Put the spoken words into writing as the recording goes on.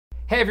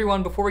Hey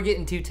everyone, before we get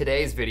into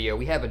today's video,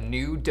 we have a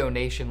new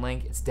donation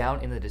link. It's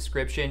down in the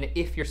description.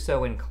 If you're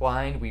so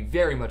inclined, we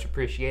very much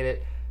appreciate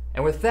it.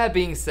 And with that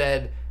being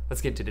said,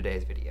 let's get to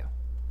today's video.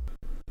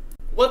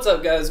 What's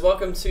up guys,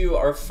 welcome to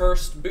our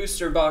first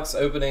booster box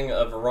opening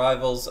of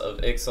Rivals of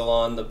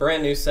Ixalan, the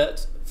brand new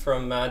set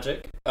from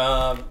Magic.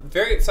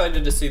 Very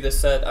excited to see this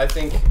set. I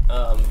think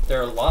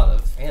there are a lot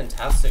of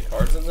fantastic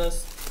cards in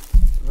this.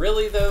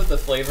 Really though, the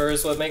flavor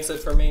is what makes it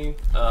for me.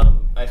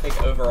 I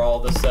think overall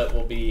the set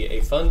will be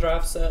a fun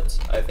draft set.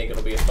 I think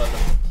it'll be fun to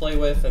play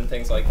with and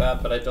things like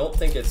that, but I don't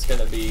think it's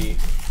going to be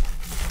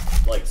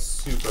like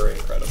super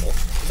incredible.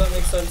 Does that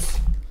make sense?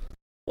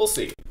 We'll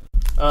see.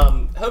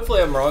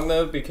 Hopefully I'm wrong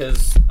though,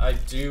 because I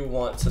do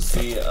want to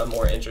see a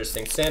more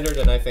interesting standard,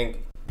 and I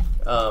think,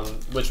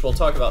 which we'll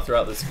talk about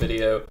throughout this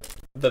video,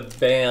 the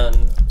ban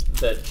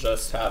that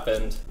just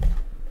happened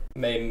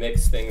may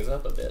mix things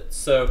up a bit.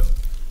 So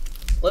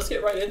let's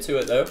get right into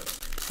it though.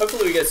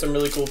 Hopefully we get some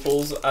really cool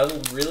pulls. I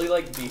really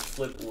like the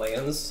flip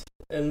lands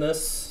in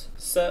this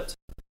set.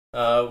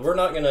 We're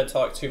not going to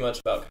talk too much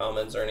about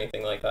commons or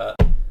anything like that.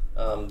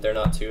 They're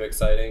not too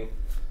exciting.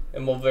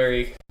 And we'll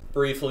very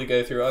briefly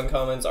go through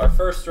uncommons. Our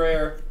first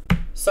rare,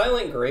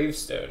 Silent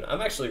Gravestone.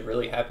 I'm actually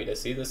really happy to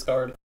see this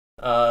card.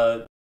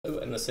 And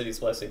the City's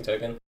Blessing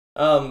token.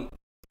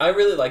 I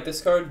really like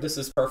this card. This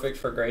is perfect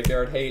for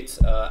graveyard hate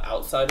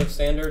outside of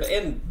standard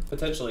and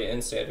potentially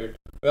in standard.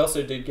 We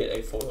also did get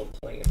a foil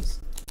plains.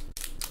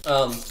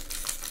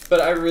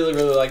 But I really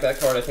like that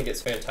card. I think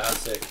it's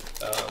fantastic.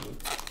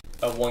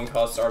 A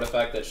one-cost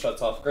artifact that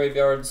shuts off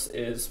graveyards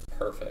is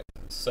perfect.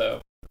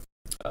 So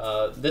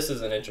this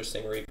is an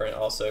interesting reprint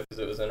also because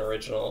it was an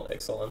original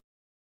Ixalan.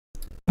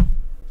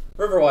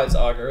 Riverwise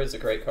Augur is a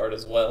great card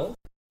as well.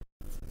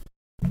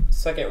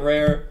 Second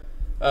rare,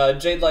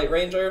 Jade Light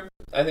Ranger.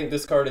 I think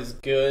this card is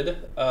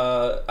good.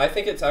 I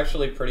think it's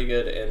actually pretty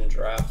good in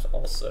draft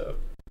also.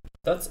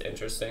 That's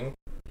interesting.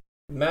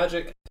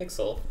 Magic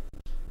pixel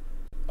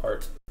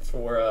art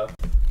for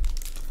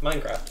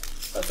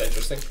Minecraft. That's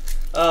interesting.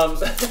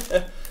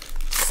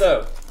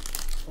 So,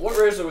 what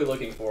rares are we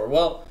looking for?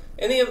 Well,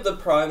 any of the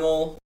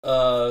primal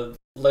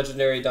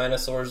legendary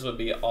dinosaurs would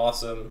be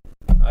awesome.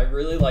 I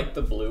really like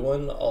the blue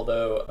one,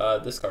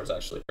 although this card's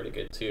actually pretty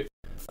good too.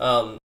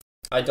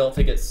 I don't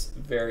think it's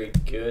very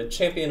good.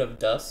 Champion of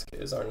Dusk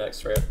is our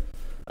next rare.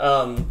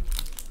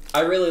 I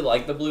really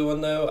like the blue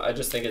one though. I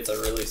just think it's a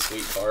really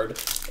sweet card.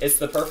 It's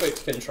the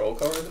perfect control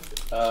card,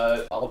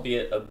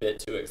 albeit a bit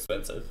too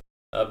expensive.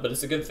 But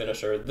it's a good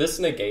finisher. This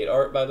negate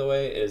art, by the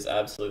way, is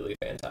absolutely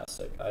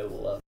fantastic. I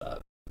love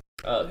that.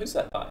 Who's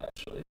that by,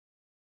 actually?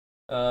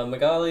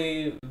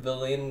 Magali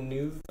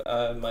Villeneuve.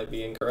 I might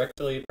be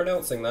incorrectly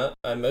pronouncing that.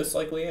 I most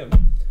likely am.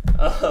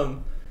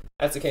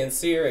 Atsakan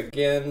Seer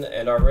again,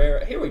 and our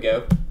rare. Here we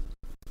go.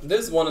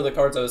 This is one of the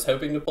cards I was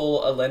hoping to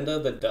pull,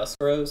 Alenda the Dusk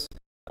Rose.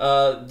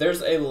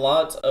 There's a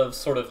lot of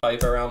sort of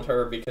hype around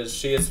her because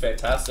she is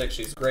fantastic.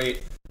 She's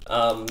great.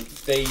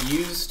 They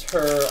used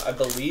her, I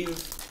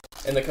believe,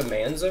 in the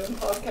Command Zone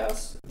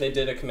podcast. They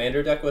did a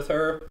commander deck with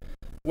her,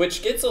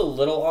 which gets a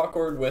little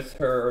awkward with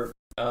her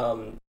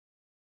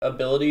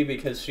ability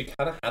because she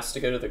kind of has to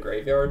go to the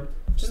graveyard,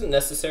 which isn't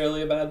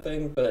necessarily a bad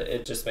thing, but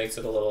it just makes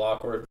it a little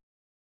awkward.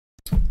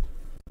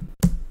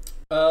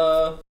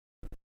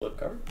 Flip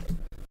card.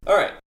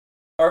 Alright.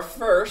 Our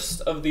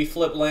first of the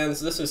flip lands,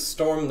 this is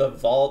Storm the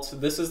Vault.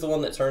 This is the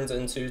one that turns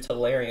into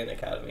Tolarian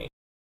Academy,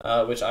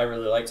 which I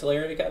really like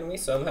Tolarian Academy,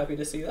 so I'm happy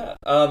to see that.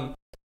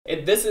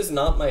 This is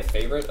not my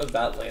favorite of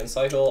that land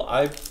cycle.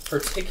 I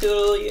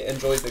particularly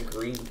enjoy the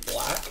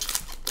green-black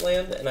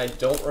land, and I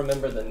don't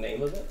remember the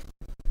name of it.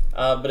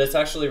 But it's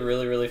actually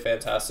really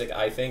fantastic.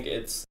 I think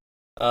it's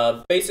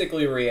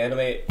basically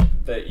reanimate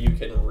that you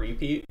can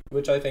repeat,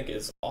 which I think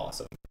is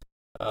awesome.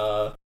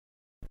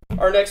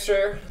 Our next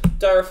rare,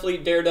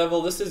 Direfleet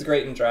Daredevil. This is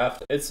great in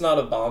draft. It's not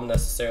a bomb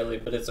necessarily,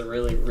 but it's a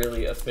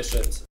really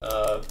efficient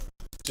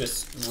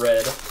just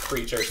red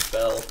creature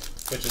spell,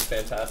 which is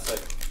fantastic.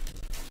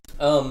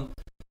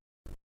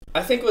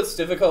 I think what's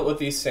difficult with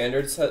these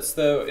standard sets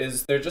though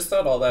is they're just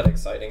not all that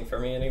exciting for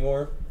me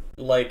anymore.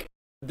 Like,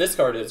 this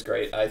card is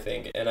great, I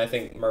think, and I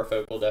think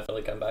Merfolk will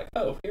definitely come back.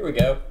 Oh, here we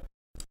go.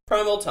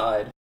 Primal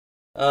Tide.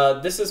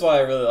 This is why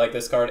I really like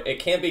this card. It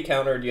can't be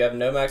countered. You have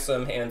no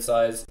maximum hand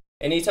size.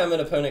 Anytime an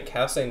opponent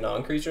casts a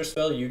non-creature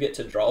spell, you get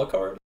to draw a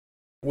card,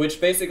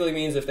 which basically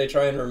means if they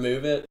try and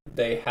remove it,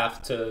 they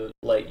have to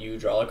let you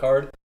draw a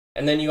card.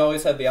 And then you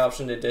always have the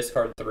option to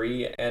discard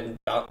 3 and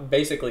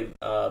basically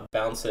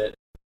bounce it,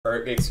 or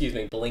excuse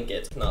me, blink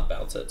it, not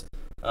bounce it.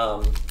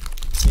 So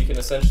you can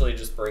essentially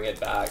just bring it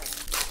back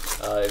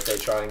if they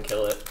try and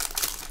kill it.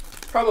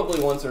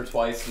 Probably once or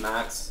twice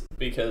max,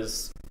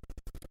 because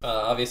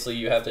obviously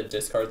you have to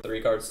discard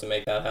 3 cards to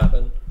make that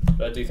happen.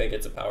 But I do think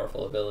it's a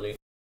powerful ability.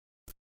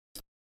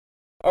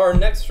 Our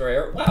next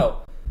rare,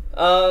 wow,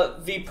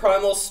 the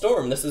Primal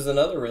Storm. This is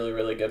another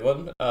really good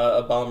one.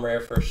 A bomb rare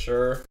for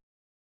sure.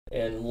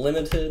 And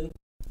limited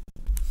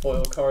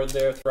foil card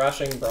there,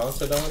 Thrashing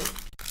Brontodon.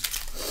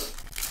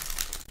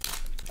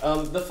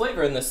 The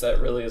flavor in this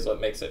set really is what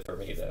makes it for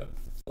me though.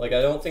 Like,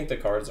 I don't think the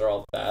cards are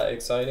all that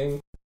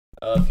exciting.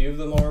 A few of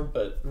them are,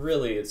 but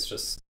really it's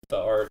just the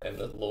art and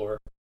the lore.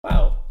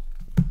 Wow.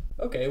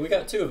 Okay, we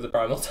got 2 of the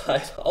Primal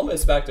Tide,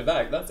 almost back to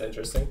back. That's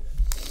interesting.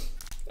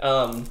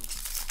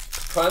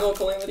 Primal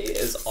Calamity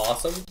is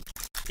awesome.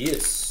 He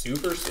is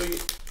super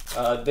sweet.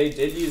 They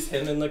did use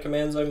him in the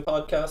Command Zone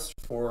podcast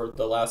for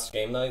the last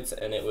game nights,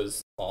 and it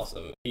was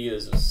awesome. He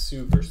is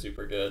super,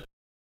 super good.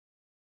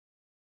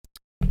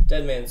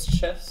 Dead Man's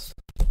Chest.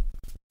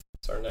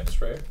 It's our next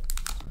rare.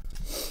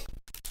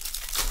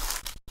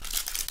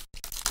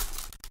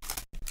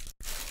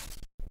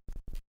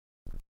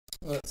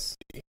 Let's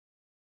see.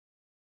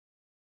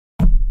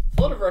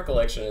 Flood of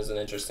Recollection is an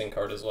interesting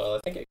card as well. I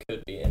think it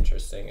could be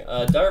interesting.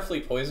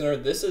 Direfleet Poisoner.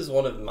 This is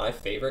one of my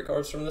favorite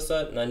cards from the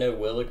set, and I know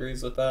Will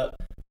agrees with that.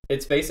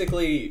 It's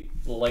basically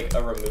like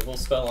a removal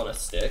spell on a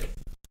stick,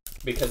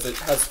 because it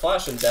has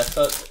Flash and Death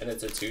Touch, and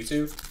it's a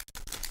 2/2.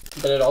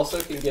 But it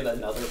also can give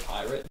another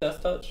pirate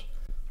Death Touch,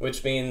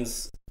 which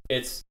means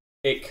it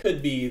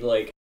could be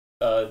like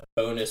a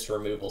bonus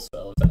removal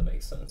spell, if that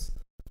makes sense.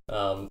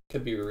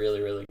 Could be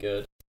really, really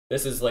good.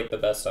 This is like the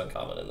best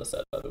uncommon in the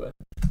set, by the way.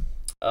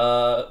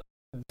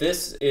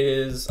 This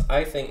is,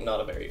 I think,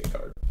 not a very good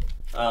card.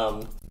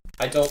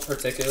 I don't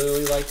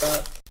particularly like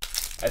that.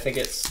 I think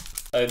it's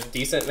a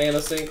decent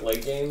mana sink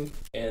late game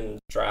in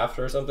draft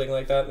or something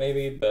like that,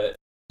 maybe, but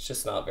it's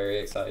just not very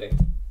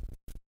exciting.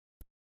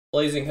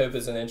 Blazing Hope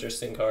is an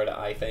interesting card,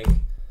 I think.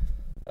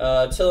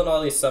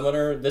 Tillinali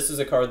Summoner. This is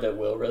a card that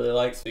Will really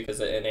likes because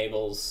it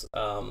enables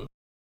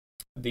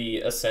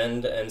the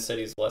Ascend and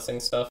City's Blessing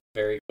stuff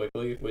very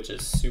quickly, which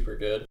is super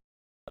good.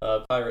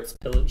 Pirate's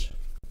Pillage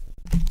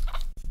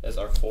as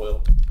our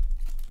foil.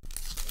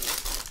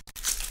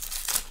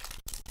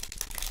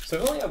 So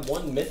we've only had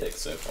 1 Mythic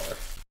so far.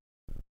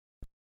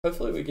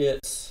 Hopefully we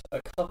get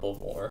a couple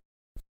more.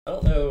 I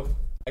don't know,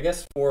 I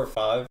guess 4 or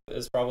 5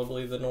 is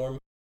probably the norm.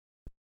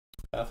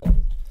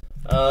 Baffling.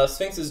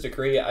 Sphinx's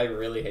Decree, I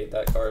really hate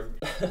that card.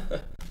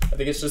 I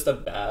think it's just a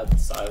bad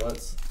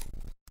silence.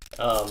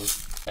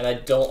 And I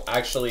don't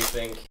actually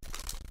think...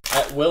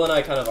 Will and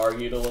I kind of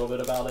argued a little bit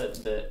about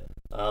it, that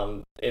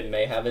it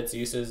may have its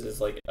uses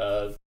as like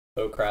a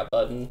oh crap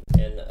button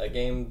in a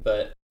game,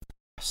 but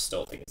I just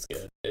don't think it's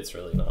good. It's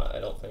really not, I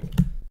don't think.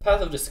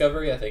 Path of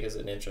Discovery, I think, is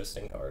an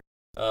interesting card.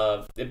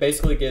 It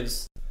basically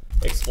gives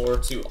Explore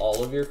to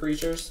all of your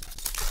creatures.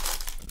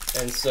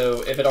 And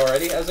so if it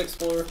already has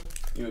Explore,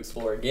 you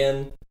explore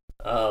again.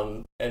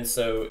 And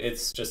so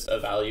it's just a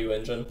value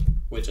engine,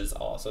 which is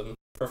awesome.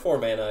 For 4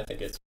 mana, I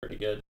think it's pretty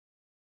good.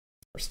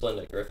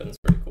 Resplendent Griffin's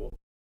pretty cool.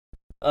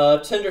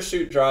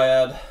 Tendershoot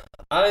Dryad.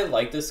 I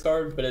like this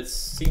card, but it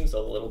seems a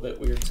little bit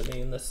weird to me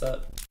in this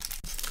set.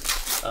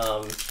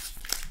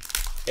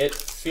 It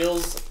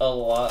feels a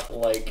lot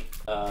like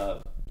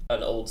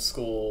an old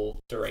school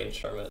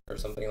Deranged Hermit or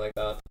something like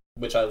that,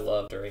 which I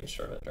love Deranged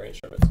Hermit.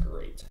 Deranged Hermit's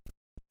great.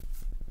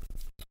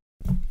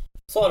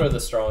 Slaughter the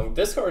Strong.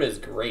 This card is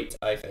great,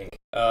 I think.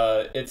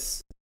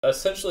 It's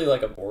essentially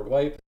like a board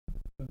wipe,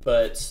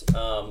 but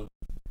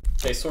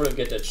they sort of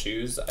get to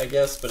choose, I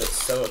guess, but it's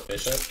so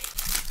efficient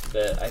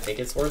that I think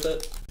it's worth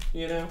it,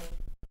 you know?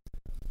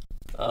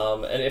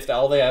 And if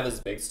all they have is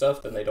big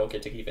stuff, then they don't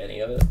get to keep any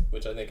of it,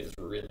 which I think is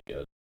really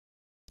good.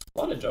 A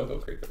lot of jungle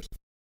creepers.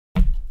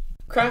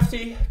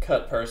 Crafty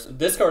Cut Purse.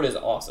 This card is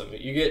awesome.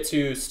 You get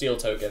to steal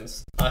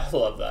tokens. I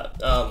love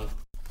that.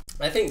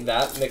 I think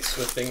that mixed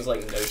with things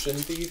like Notion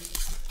Thief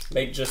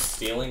make just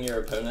stealing your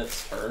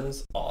opponent's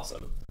turns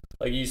awesome.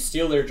 Like, you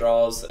steal their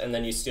draws, and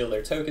then you steal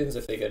their tokens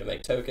if they go to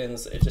make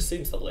tokens. It just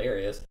seems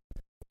hilarious.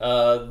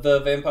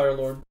 The Vampire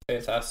Lord,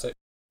 fantastic.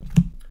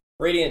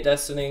 Radiant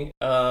Destiny,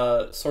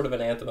 sort of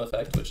an Anthem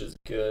effect, which is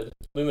good.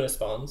 Luminous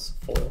Bonds,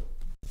 foil.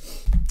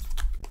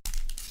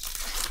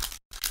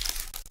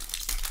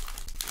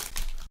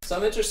 So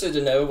I'm interested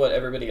to know what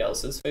everybody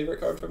else's favorite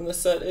card from this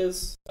set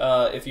is,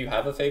 if you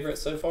have a favorite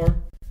so far.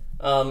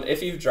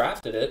 If you've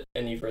drafted it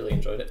and you've really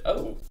enjoyed it.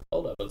 Oh,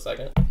 hold up a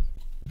second.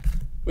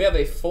 We have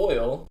a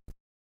foil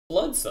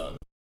Blood Sun.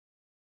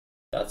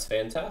 That's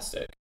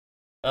fantastic.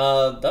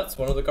 That's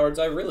one of the cards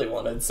I really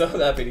wanted, so I'm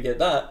happy to get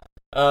that.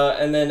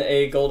 And then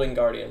a Golden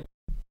Guardian,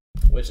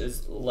 which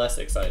is less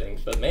exciting.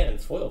 But man,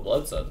 foil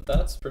Blood Sun,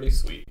 that's pretty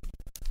sweet.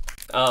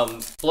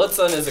 Blood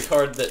Sun is a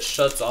card that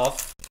shuts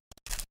off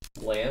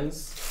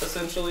lands,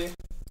 essentially.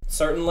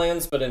 Certain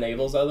lands, but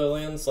enables other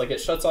lands. Like,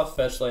 it shuts off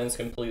fetch lands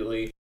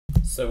completely.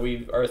 So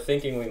we are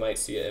thinking we might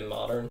see it in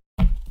Modern.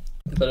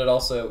 But it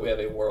also, we have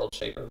a World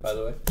Shaper, by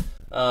the way.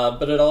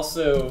 But it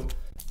also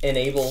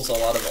enables a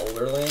lot of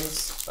older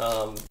lands.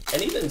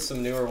 And even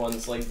some newer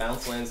ones, like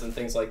bounce lands and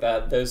things like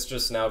that. Those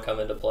just now come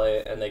into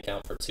play, and they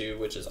count for 2,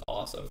 which is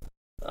awesome.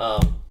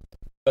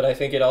 But I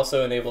think it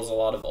also enables a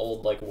lot of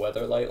old, like,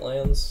 Weatherlight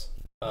lands,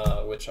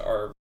 which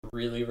are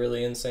really,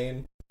 really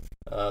insane.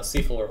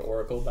 Seafloor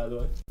Oracle, by the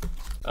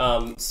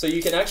way. So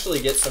you can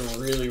actually get some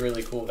really,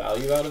 really cool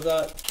value out of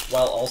that,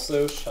 while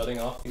also shutting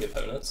off the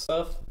opponent's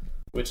stuff,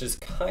 which is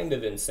kind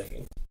of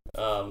insane.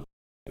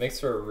 It makes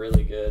for a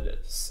really good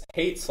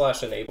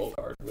hate/enable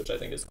card, which I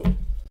think is cool.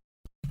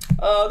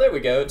 There we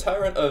go.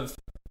 Tyrant of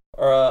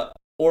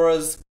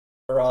Orazka.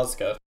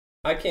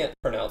 I can't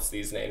pronounce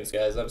these names,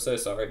 guys. I'm so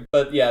sorry.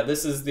 But yeah,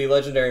 this is the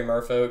legendary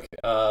Merfolk,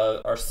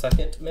 our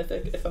second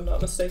mythic, if I'm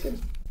not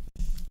mistaken.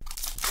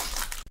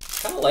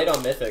 Kind of light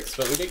on mythics,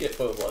 but we did get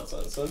Foe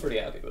Bloodsun, so I'm pretty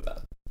happy with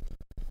that.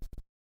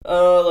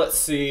 Let's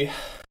see.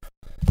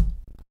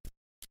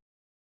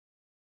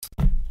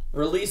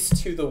 Release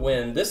to the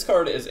Wind. This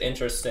card is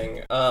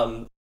interesting.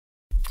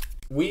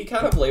 We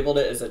kind of labeled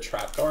it as a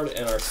trap card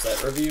in our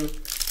set review,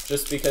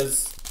 just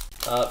because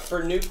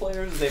for new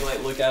players, they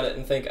might look at it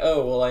and think,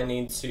 oh, well, I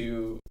need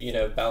to, you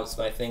know, bounce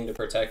my thing to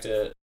protect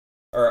it,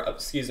 or,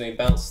 excuse me,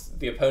 bounce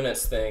the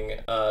opponent's thing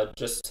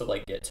just to,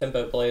 like, get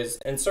tempo plays,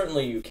 and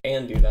certainly you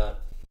can do that,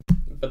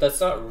 but that's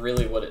not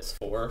really what it's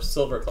for.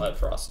 Silverclad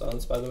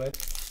Frostons, by the way.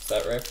 Is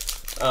that rare?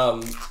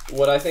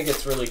 What I think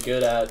it's really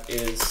good at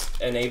is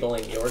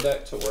enabling your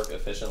deck to work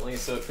efficiently,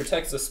 so it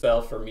protects a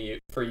spell for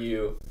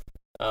you,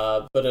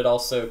 but it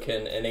also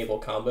can enable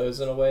combos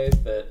in a way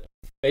that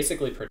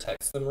basically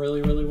protects them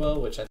really, really well,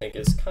 which I think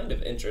is kind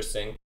of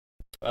interesting.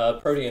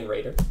 Protean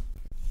Raider.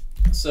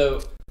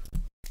 So,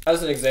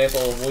 as an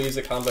example, we'll use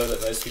a combo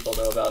that most people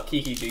know about,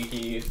 Kiki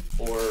Jiki,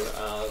 or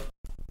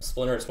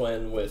Splinter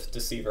Twin with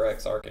Deceiver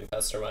X Arc and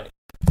Pestermite.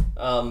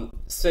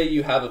 Say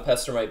you have a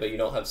Pestermite, but you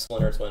don't have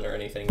Splinter Twin or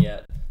anything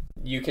yet.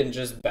 You can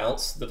just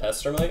bounce the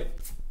Pestermite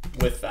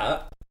with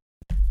that,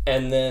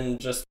 and then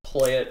just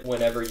play it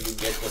whenever you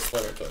get the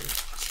Splinter Twin.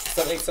 Does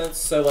that make sense?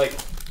 So, like,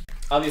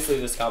 obviously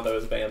this combo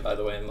is banned, by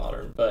the way, in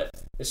Modern, but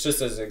it's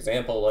just as an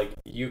example, like,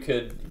 you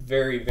could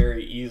very,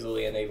 very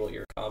easily enable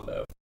your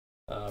combo,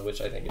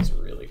 which I think is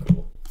really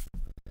cool.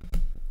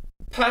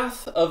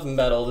 Path of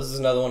Metal. This is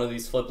another one of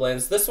these flip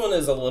lands. This one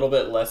is a little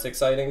bit less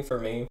exciting for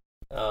me.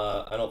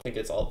 I don't think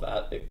it's all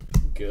that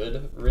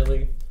good,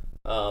 really.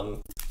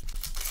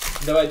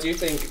 Though I do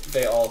think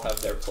they all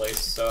have their place,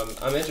 so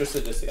I'm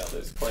interested to see how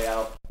those play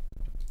out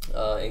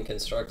in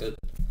Constructed.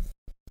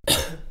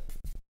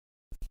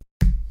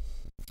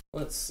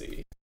 Let's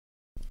see.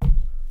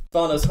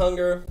 Fauna's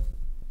Hunger.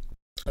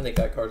 I think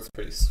that card's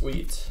pretty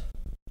sweet.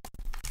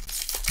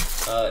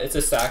 It's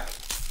a sack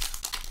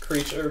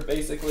creature,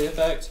 basically,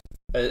 effect.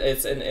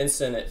 It's an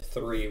instant at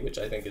 3, which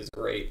I think is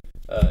great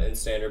in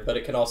Standard, but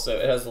it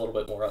has a little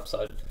bit more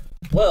upside.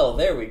 Well,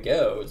 there we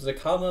go.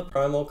 Zakama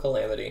Primal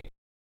Calamity.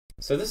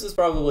 So this is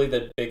probably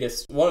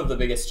one of the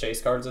biggest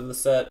chase cards of the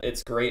set.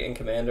 It's great in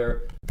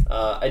Commander.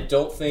 I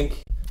don't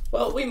think,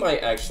 well, we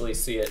might actually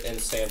see it in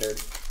Standard.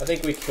 I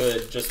think we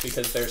could, just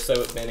because there's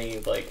so many,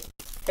 like,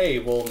 hey,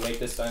 we'll make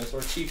this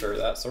dinosaur cheaper,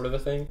 that sort of a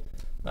thing.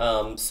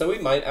 So we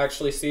might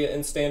actually see it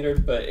in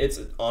Standard, but it's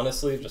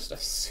honestly just a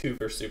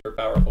super, super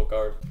powerful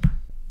card.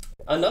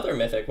 Another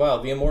mythic, wow,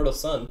 the Immortal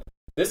Sun.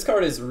 This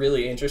card is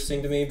really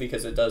interesting to me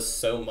because it does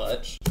so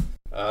much.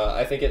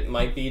 I think it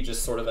might be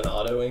just sort of an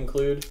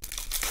auto-include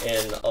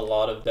in a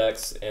lot of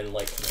decks in,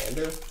 like,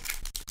 Commander.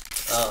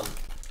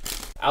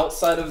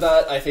 Outside of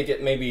that, I think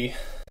it maybe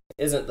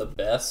isn't the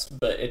best,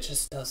 but it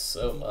just does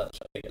so much.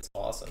 I think it's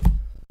awesome.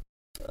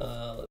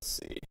 Let's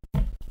see.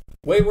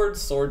 Wayward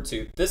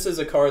Swordtooth. This is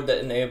a card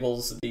that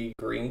enables the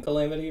green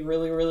Calamity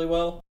really, really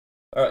well.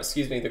 Or,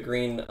 excuse me, the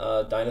green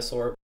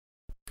dinosaur.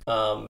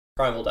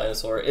 Primal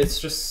Dinosaur. It's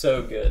just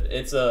so good.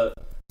 It's a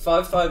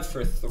 5/5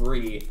 for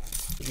 3.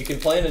 You can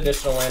play an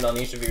additional land on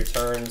each of your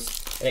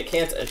turns, and it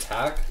can't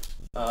attack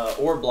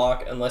or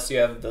block unless you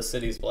have the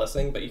City's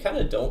Blessing, but you kind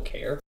of don't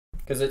care,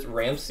 because it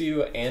ramps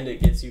you and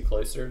it gets you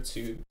closer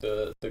to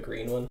the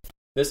green one.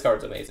 This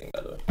card's amazing,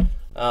 by the way.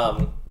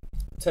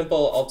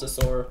 Temple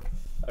Altasaur,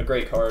 a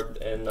great card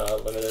in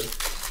Limited.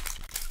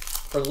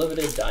 For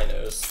limited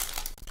dinos.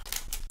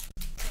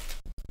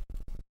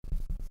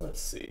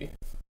 Let's see.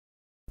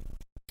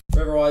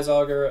 Riverwise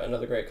Augur,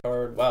 another great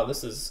card. Wow,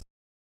 this is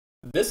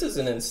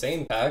an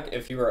insane pack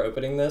if you are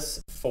opening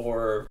this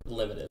for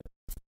Limited.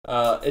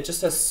 It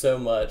just has so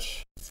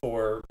much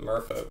for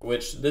Merfolk,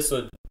 which this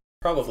would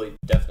probably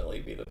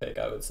definitely be the pick,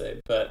 I would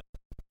say. But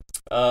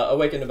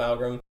Awakened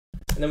Amalgam.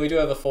 And then we do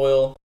have a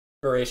foil,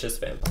 Voracious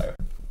Vampire.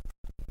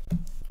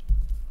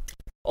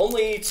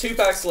 Only 2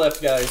 packs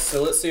left, guys,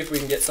 so let's see if we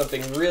can get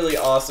something really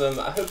awesome.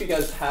 I hope you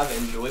guys have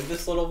enjoyed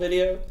this little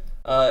video.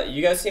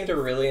 You guys seem to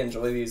really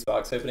enjoy these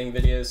box opening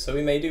videos, so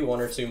we may do 1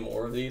 or 2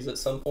 more of these at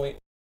some point.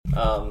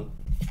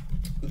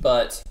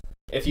 But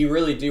if you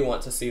really do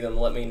want to see them,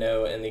 let me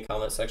know in the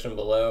comment section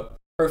below.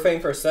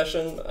 Profane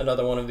Procession,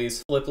 another one of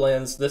these flip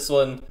lands. This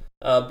one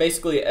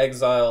basically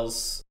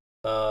exiles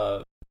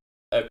a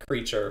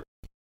creature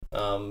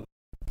on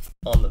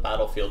the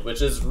battlefield,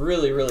 which is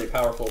really, really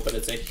powerful, but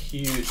it's a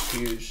huge,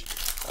 huge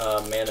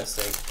mana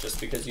sink, just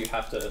because you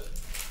have to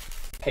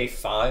pay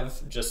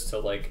 5 just to,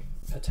 like,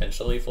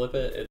 potentially flip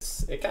it.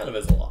 It kind of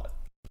is a lot.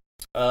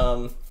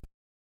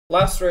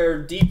 Last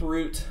rare, Deep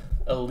Root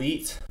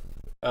Elite.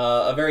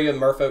 A very good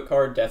Merfolk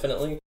card,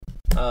 definitely.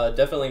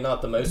 Definitely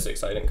not the most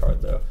exciting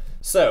card, though.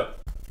 So,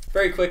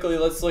 very quickly,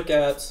 let's look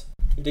at...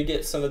 We did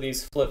get some of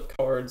these flip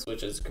cards,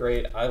 which is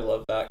great. I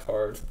love that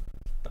card.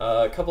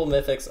 A couple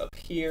mythics up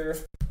here.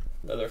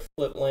 Another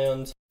flip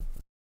land.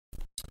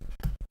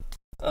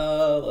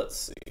 Let's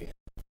see.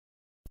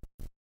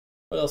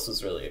 What else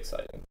was really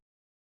exciting?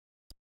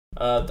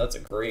 That's a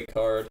great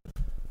card.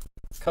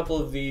 A couple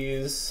of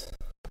these,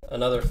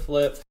 another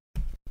flip,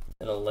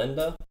 and a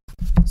Linda.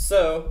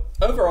 So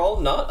overall,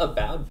 not a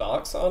bad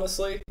box,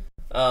 honestly.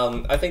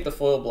 I think the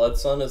foil Blood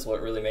Sun is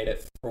what really made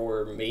it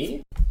for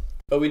me.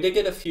 But we did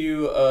get a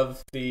few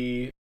of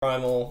the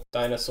primal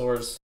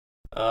dinosaurs,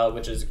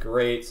 which is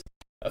great.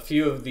 A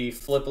few of the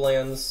flip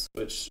lands,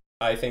 which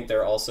I think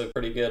they're also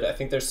pretty good. I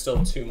think there's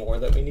still 2 more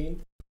that we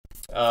need.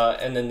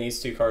 And then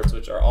these 2 cards,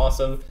 which are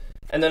awesome.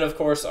 And then, of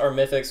course, our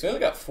mythics. We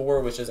only got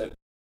 4, which isn't,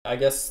 I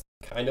guess,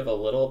 kind of a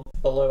little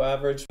below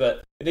average.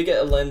 But we did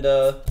get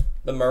Elinda,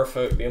 the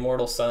Merfolk, the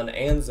Immortal Sun,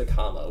 and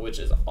Zakama, which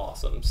is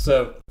awesome.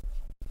 So,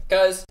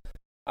 guys,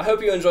 I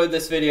hope you enjoyed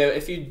this video.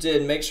 If you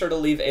did, make sure to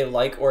leave a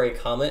like or a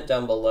comment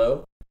down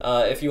below.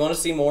 If you want to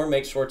see more,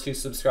 make sure to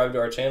subscribe to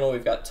our channel.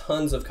 We've got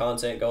tons of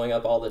content going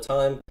up all the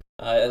time,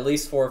 at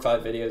least 4 or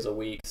 5 videos a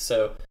week.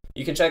 So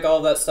you can check all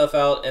of that stuff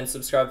out and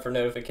subscribe for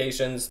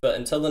notifications. But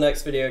until the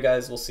next video,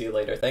 guys, we'll see you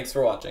later. Thanks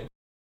for watching.